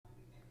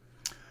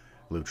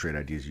Hello Trade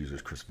Ideas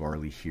users, Chris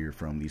Varley here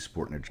from the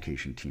Support and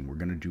Education team. We're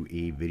going to do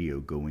a video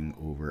going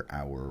over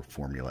our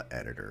formula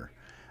editor,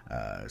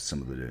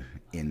 some of the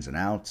ins and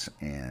outs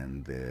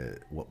and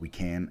what we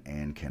can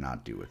and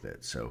cannot do with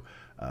it. So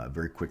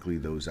very quickly,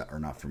 those that are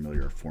not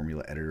familiar, our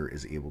formula editor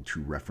is able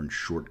to reference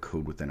short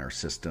code within our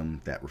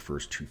system that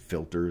refers to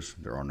filters.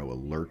 There are no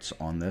alerts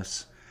on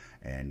this,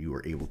 and you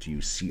are able to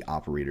use C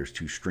operators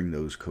to string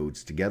those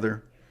codes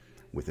together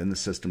within the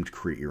system to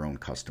create your own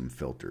custom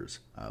filters.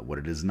 What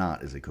it is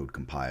not is a code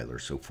compiler.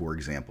 So for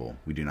example,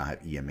 we do not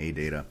have EMA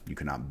data. You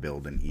cannot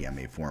build an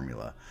EMA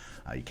formula.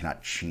 You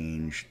cannot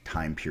change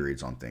time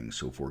periods on things.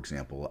 So for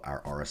example,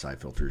 our RSI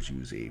filters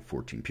use a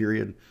 14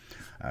 period.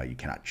 You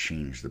cannot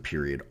change the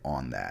period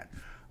on that.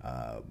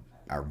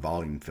 Our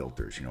volume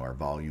filters, our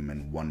volume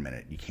in 1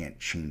 minute, you can't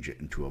change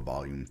it into a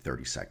volume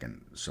 30-second,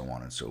 so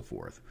on and so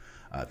forth.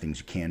 Things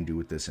you can do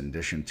with this, in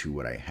addition to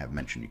what I have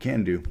mentioned you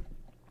can do,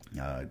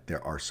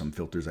 there are some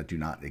filters that do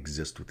not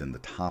exist within the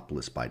top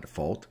list by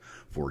default.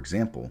 For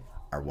example,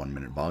 our 1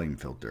 minute volume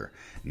filter.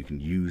 You can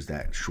use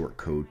that short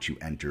code to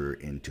enter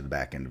into the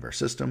back end of our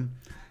system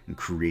and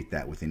create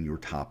that within your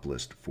top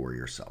list for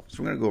yourself.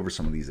 So we're going to go over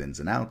some of these ins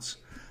and outs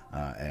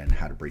and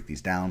how to break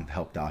these down,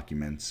 help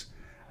documents,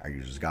 our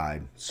user's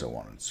guide, so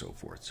on and so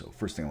forth. So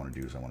first thing I want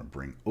to do is I want to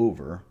bring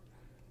over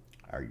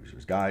our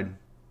user's guide.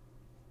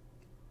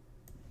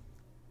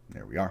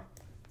 There we are.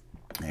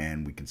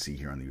 And we can see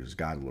here on the user's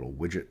guide a little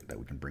widget that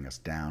we can bring us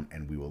down,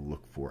 and we will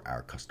look for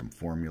our custom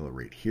formula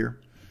right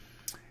here.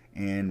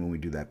 And when we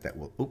do that, that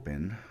will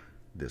open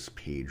this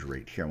page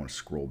right here. I want to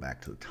scroll back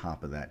to the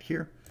top of that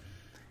here,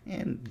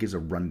 and gives a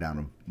rundown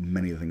of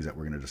many of the things that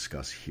we're going to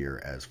discuss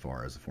here as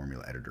far as the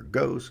formula editor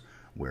goes,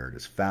 where it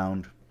is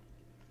found,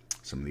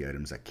 some of the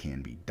items that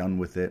can be done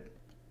with it,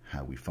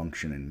 how we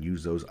function and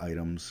use those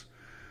items,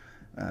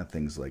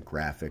 things like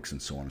graphics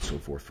and so on and so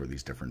forth for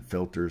these different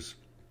filters.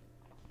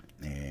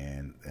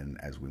 And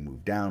as we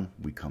move down,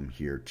 we come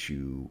here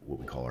to what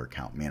we call our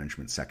account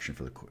management section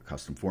for the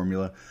custom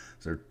formula.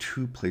 So there are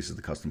two places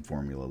the custom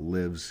formula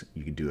lives.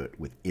 You could do it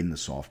within the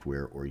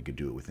software, or you could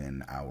do it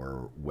within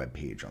our web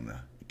page on the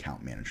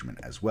account management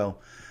as well.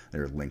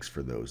 There are links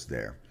for those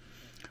there.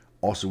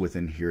 Also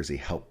within here is a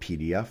help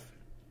PDF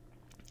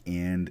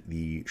and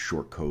the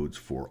short codes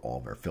for all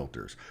of our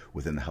filters.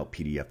 Within the help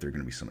PDF, there are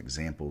going to be some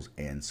examples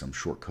and some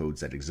short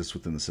codes that exist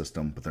within the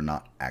system, but they're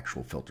not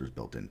actual filters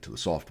built into the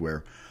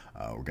software.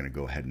 We're going to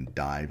go ahead and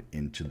dive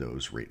into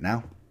those right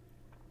now.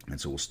 And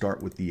so we'll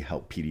start with the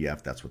help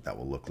PDF. That's what that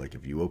will look like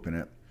if you open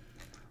it.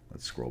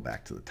 Let's scroll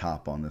back to the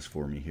top on this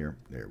for me here.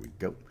 There we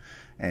go.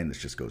 And this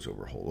just goes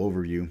over a whole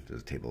overview.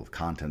 There's a table of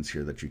contents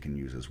here that you can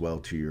use as well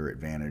to your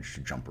advantage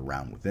to jump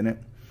around within it.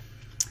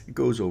 It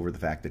goes over the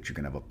fact that you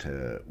can have up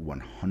to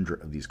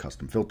 100 of these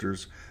custom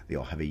filters. They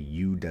all have a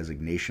U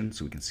designation,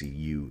 so we can see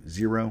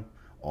U0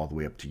 all the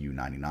way up to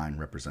U99,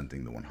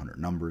 representing the 100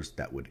 numbers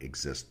that would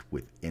exist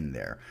within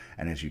there.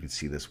 And as you can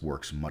see, this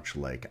works much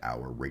like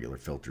our regular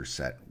filter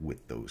set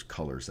with those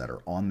colors that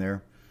are on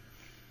there.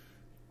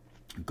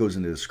 It goes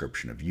into the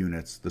description of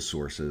units, the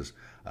sources,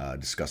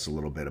 discuss a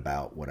little bit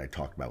about what I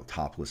talked about with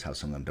top list, how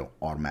some of them don't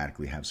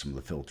automatically have some of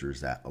the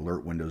filters that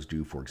alert windows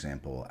do. For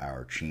example,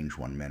 our change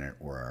 1 minute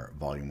or our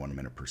volume 1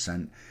 minute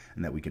 %,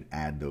 and that we could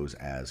add those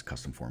as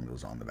custom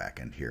formulas on the back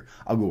end here.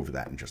 I'll go over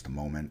that in just a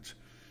moment.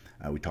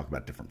 We talk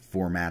about different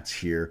formats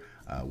here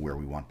where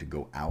we want to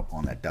go out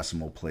on that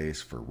decimal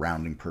place for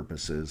rounding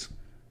purposes.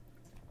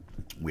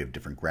 We have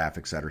different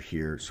graphics that are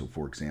here. So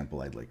for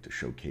example, I'd like to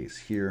showcase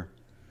here.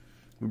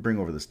 We bring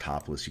over this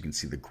top list. You can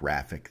see the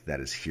graphic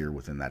that is here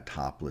within that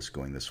top list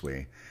going this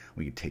way.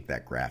 We could take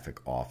that graphic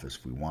off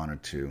if we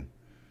wanted to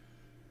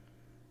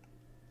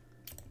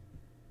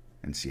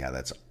and see how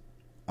that's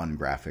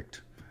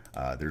ungraphicked.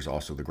 There's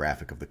also the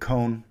graphic of the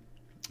cone.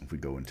 If we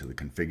go into the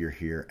configure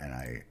here and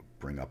I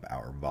bring up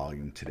our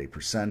volume today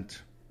 % and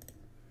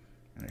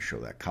I show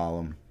that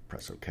column,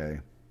 press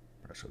OK,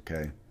 press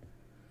OK.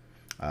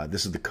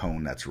 This is the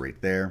cone that's right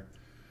there,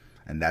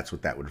 and that's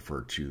what that would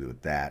refer to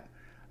with that.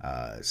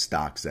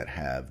 Stocks that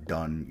have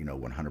done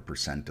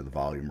 100% of the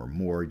volume or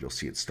more, you'll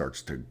see it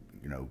starts to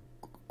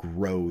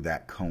grow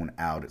that cone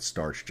out. It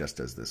starts just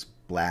as this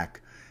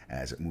black.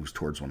 As it moves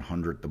towards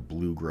 100, the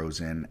blue grows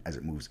in. As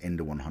it moves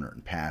into 100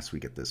 and past, we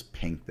get this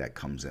pink that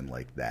comes in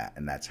like that,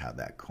 and that's how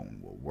that cone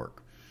will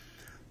work.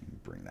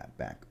 Bring that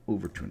back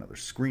over to another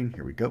screen.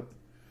 Here we go.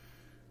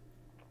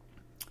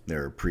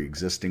 There are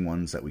pre-existing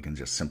ones that we can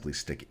just simply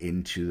stick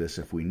into this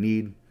if we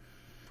need.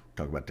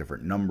 Talk about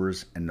different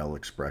numbers and null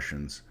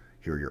expressions.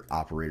 Here are your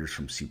operators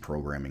from C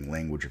programming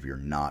language. If you're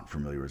not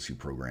familiar with C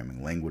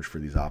programming language for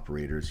these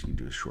operators, you can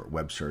do a short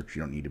web search.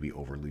 You don't need to be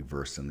overly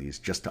versed in these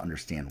just to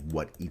understand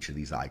what each of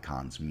these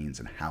icons means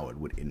and how it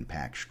would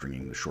impact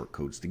stringing the short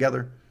codes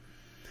together.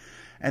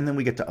 And then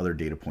we get to other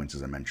data points,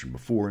 as I mentioned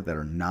before, that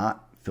are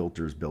not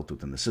filters built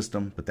within the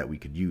system, but that we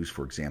could use.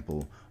 For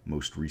example,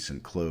 most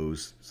recent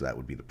close. So that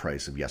would be the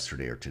price of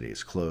yesterday or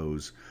today's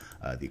close,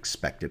 the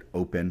expected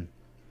open,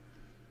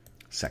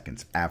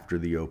 seconds after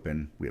the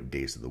open. We have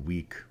days of the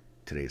week,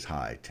 today's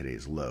high,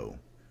 today's low,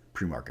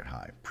 pre-market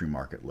high,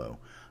 pre-market low,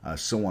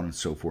 so on and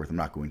so forth. I'm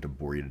not going to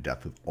bore you to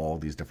death with all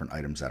these different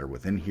items that are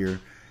within here.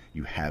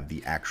 You have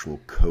the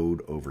actual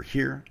code over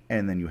here,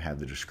 and then you have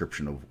the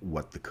description of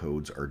what the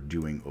codes are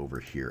doing over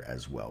here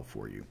as well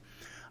for you.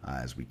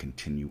 As we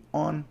continue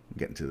on,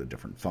 get into the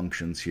different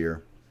functions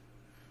here,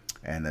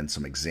 and then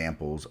some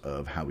examples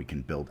of how we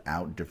can build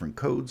out different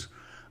codes.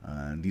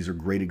 These are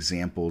great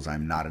examples.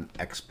 I'm not an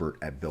expert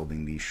at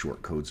building these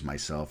short codes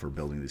myself or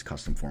building these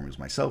custom formulas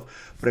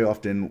myself, but I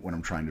often, when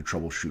I'm trying to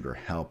troubleshoot or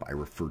help, I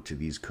refer to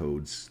these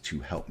codes to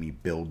help me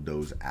build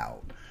those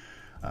out.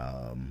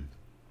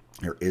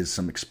 There is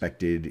some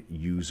expected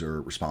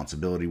user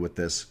responsibility with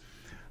this.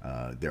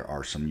 There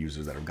are some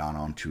users that have gone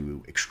on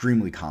to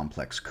extremely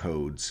complex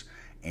codes,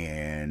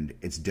 and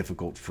it's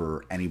difficult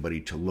for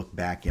anybody to look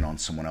back in on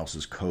someone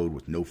else's code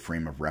with no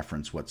frame of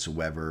reference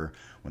whatsoever,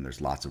 when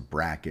there's lots of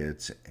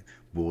brackets,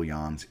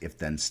 booleans,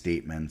 if-then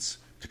statements,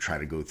 to try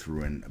to go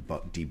through and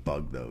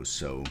debug those.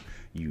 So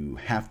you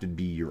have to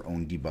be your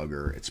own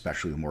debugger,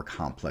 especially the more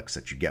complex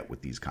that you get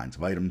with these kinds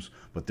of items,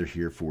 but they're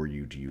here for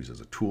you to use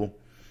as a tool.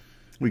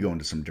 We go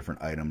into some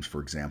different items,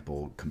 for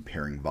example,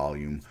 comparing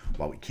volume.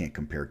 While we can't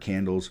compare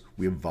candles,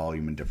 we have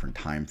volume in different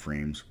time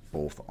frames,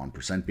 both on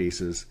percent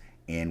basis,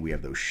 and we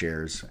have those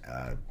shares.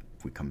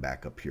 If we come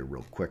back up here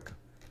real quick,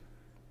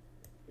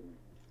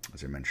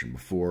 as I mentioned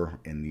before,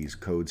 in these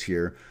codes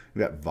here,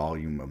 we've got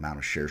volume, amount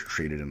of shares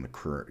traded in the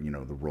current,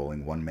 the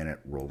rolling 1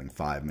 minute, rolling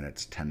 5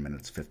 minutes, 10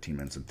 minutes, 15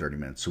 minutes, and 30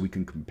 minutes. So we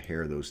can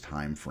compare those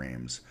time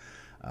frames.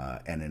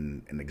 And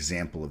in an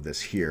example of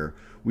this here,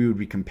 we would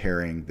be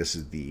comparing, this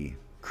is the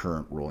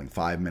current rolling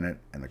 5 minute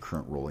and the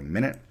current rolling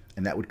minute,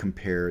 and that would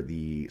compare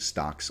the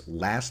stock's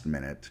last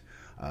minute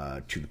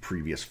to the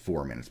previous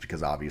 4 minutes,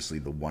 because obviously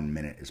the 1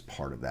 minute is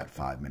part of that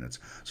 5 minutes.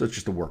 So it's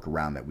just a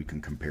workaround that we can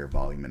compare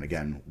volume. And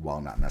again, while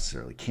not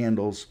necessarily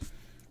candles,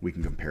 we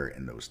can compare it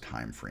in those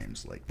time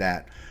frames like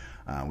that.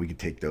 We could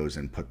take those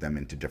and put them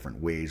into different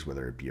ways,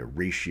 whether it be a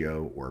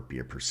ratio or it be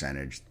a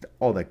percentage.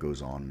 All that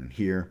goes on in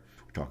here.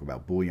 We talk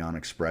about Boolean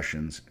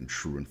expressions and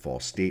true and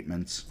false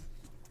statements,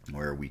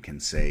 where we can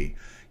say,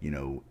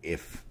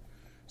 if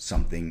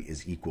something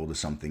is equal to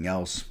something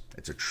else,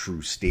 it's a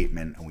true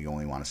statement, and we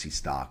only want to see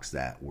stocks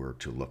that were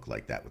to look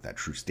like that with that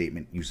true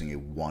statement, using a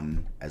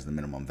 1 as the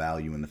minimum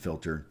value in the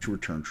filter to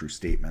return true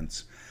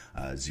statements,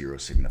 0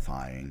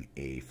 signifying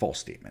a false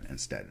statement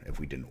instead, if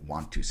we didn't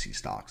want to see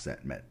stocks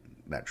that met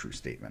that true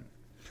statement.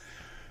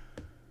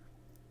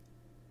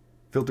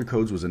 Filter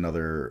codes was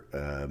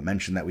another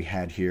mention that we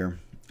had here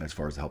as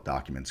far as the help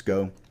documents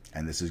go,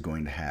 and this is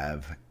going to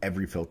have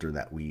every filter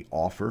that we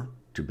offer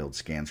to build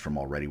scans from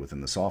already within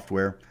the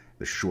software,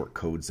 the short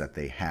codes that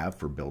they have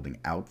for building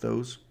out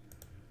those,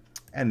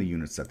 and the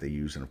units that they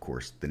use, and of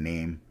course the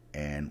name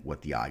and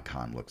what the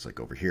icon looks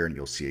like over here. And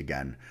you'll see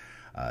again,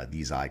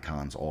 these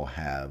icons all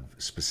have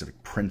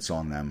specific prints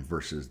on them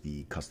versus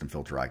the custom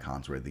filter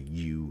icons where the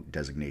U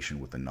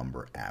designation with a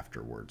number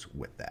afterwards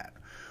with that.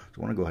 So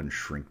I want to go ahead and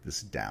shrink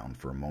this down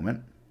for a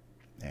moment,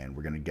 and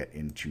we're going to get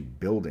into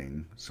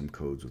building some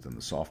codes within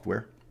the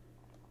software,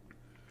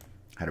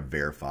 how to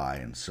verify,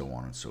 and so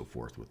on and so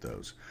forth with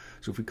those.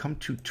 So if we come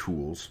to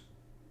Tools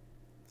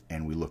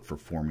and we look for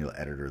Formula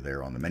Editor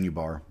there on the menu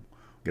bar,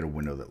 we'll get a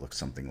window that looks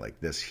something like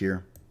this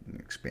here.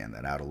 Expand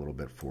that out a little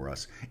bit for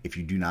us. If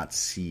you do not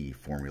see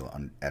Formula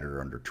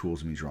Editor under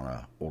Tools, it means you're on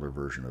an older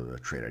version of the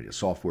Trade Idea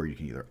software. You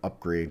can either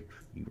upgrade,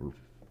 you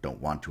don't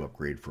want to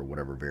upgrade for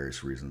whatever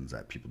various reasons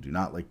that people do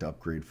not like to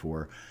upgrade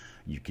for.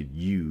 You could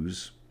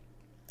use,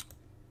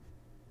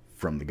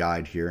 from the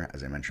guide here,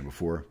 as I mentioned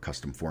before,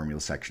 custom formula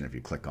section. If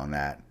you click on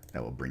that,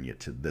 that will bring you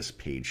to this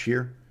page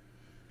here.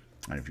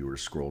 And if you were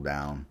to scroll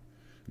down,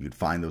 you'd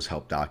find those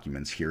help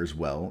documents here as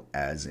well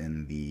as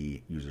in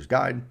the user's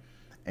guide,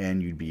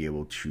 and you'd be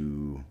able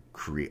to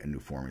create a new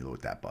formula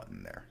with that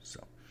button there.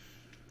 So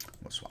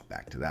we'll swap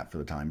back to that for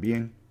the time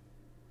being.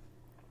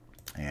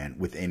 And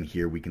within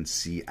here, we can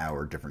see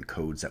our different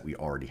codes that we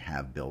already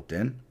have built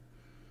in.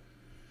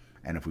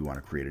 And if we want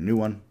to create a new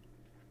one,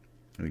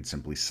 we'd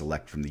simply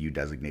select from the U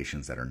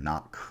designations that are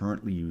not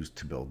currently used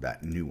to build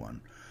that new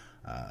one.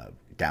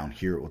 Down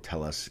here, it will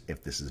tell us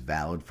if this is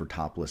valid for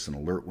top list and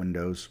alert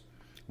windows.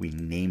 We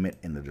name it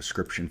in the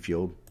description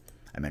field.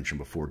 I mentioned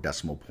before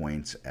decimal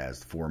points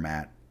as the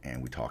format,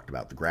 and we talked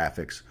about the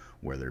graphics,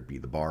 whether it be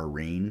the bar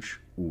range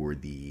or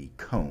the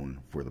cone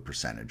for the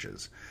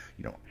percentages.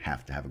 You don't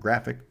have to have a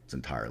graphic. It's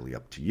entirely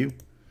up to you.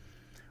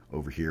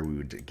 Over here, we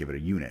would give it a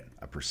unit,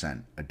 a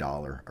percent, a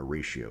dollar, a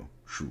ratio,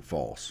 true,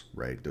 false,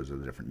 right? Those are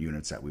the different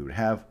units that we would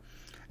have.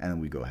 And then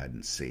we go ahead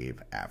and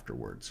save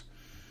afterwards.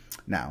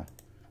 Now,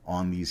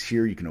 on these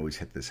here, you can always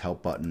hit this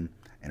help button,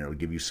 and it'll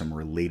give you some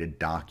related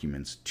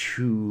documents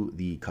to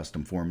the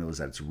custom formulas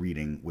that it's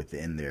reading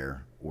within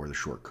there, or the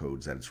short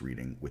codes that it's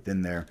reading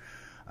within there,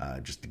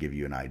 just to give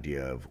you an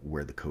idea of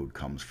where the code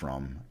comes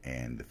from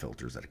and the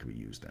filters that it could be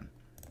used in.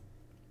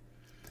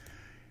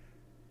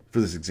 For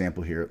this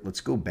example here,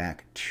 let's go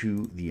back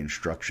to the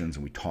instructions,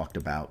 and we talked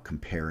about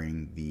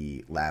comparing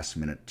the last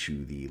minute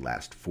to the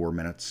last 4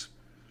 minutes.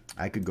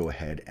 I could go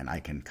ahead and I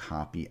can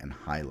copy and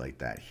highlight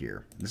that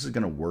here. This is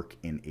going to work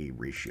in a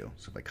ratio.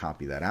 So if I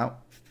copy that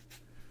out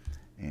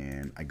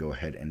and I go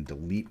ahead and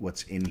delete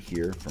what's in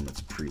here from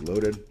its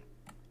preloaded,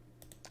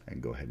 I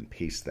can go ahead and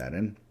paste that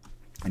in.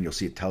 And you'll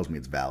see it tells me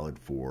it's valid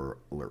for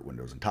alert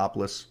windows and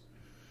topless.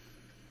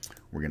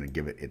 We're going to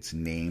give it its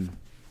name,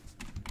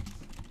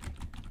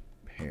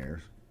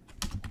 pairs,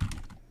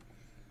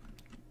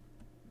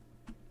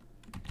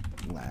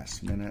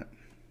 last minute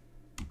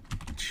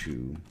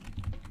to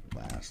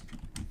last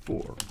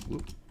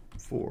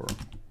 4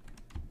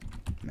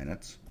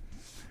 minutes.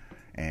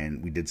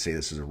 And we did say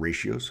this is a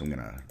ratio, so I'm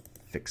going to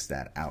fix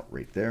that out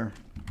right there.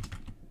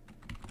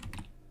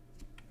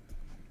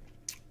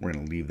 We're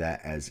going to leave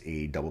that as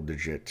a double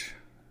digit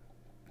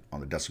on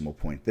the decimal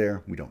point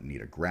there. We don't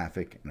need a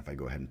graphic. And if I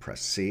go ahead and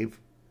press save,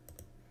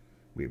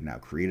 we have now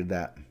created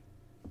that.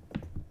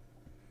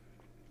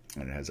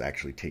 And it has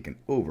actually taken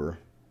over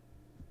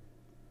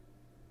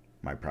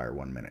my prior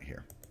 1 minute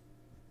here.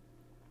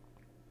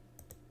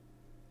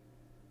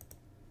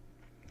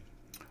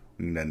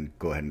 We can then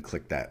go ahead and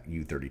click that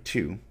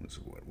U32. This is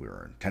what we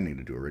were intending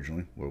to do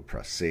originally. We'll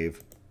press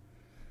save.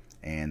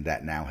 And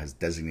that now has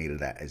designated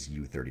that as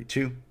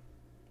U32.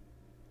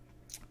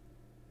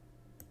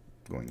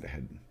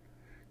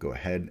 Go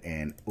ahead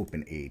and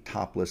open a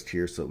top list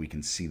here so that we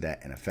can see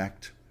that in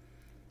effect.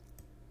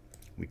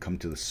 We come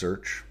to the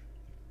search.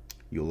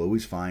 You'll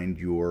always find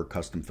your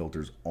custom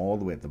filters all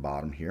the way at the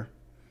bottom here.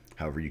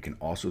 However, you can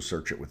also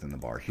search it within the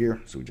bar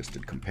here. So we just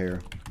did compare.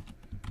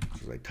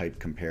 So as I type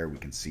compare, we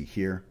can see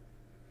here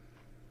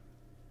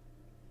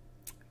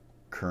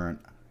current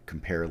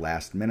compare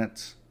last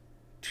minutes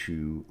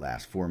to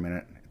last 4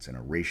 minute. It's in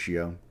a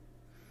ratio.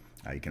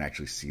 You can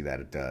actually see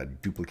that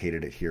it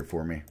duplicated it here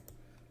for me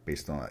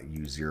based on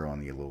U0 on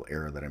the little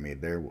error that I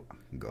made there. We'll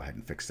go ahead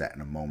and fix that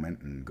in a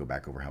moment and go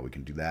back over how we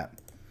can do that.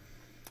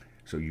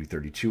 So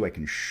U32, I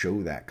can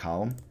show that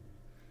column.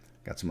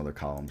 Got some other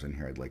columns in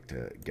here I'd like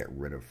to get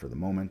rid of for the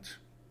moment.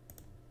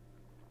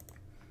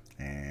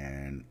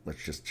 And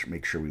let's just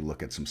make sure we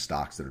look at some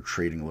stocks that are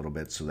trading a little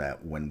bit so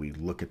that when we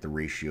look at the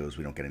ratios,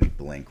 we don't get any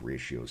blank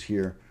ratios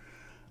here.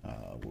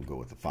 We'll go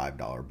with the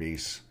 $5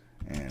 base,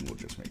 and we'll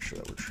just make sure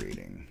that we're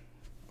trading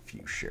a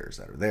few shares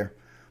that are there.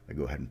 I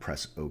go ahead and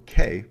press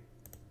OK.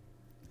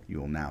 You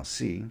will now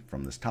see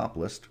from this top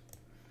list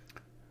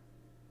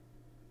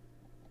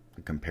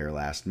the compare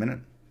last minute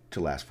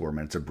to last 4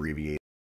 minutes abbreviated.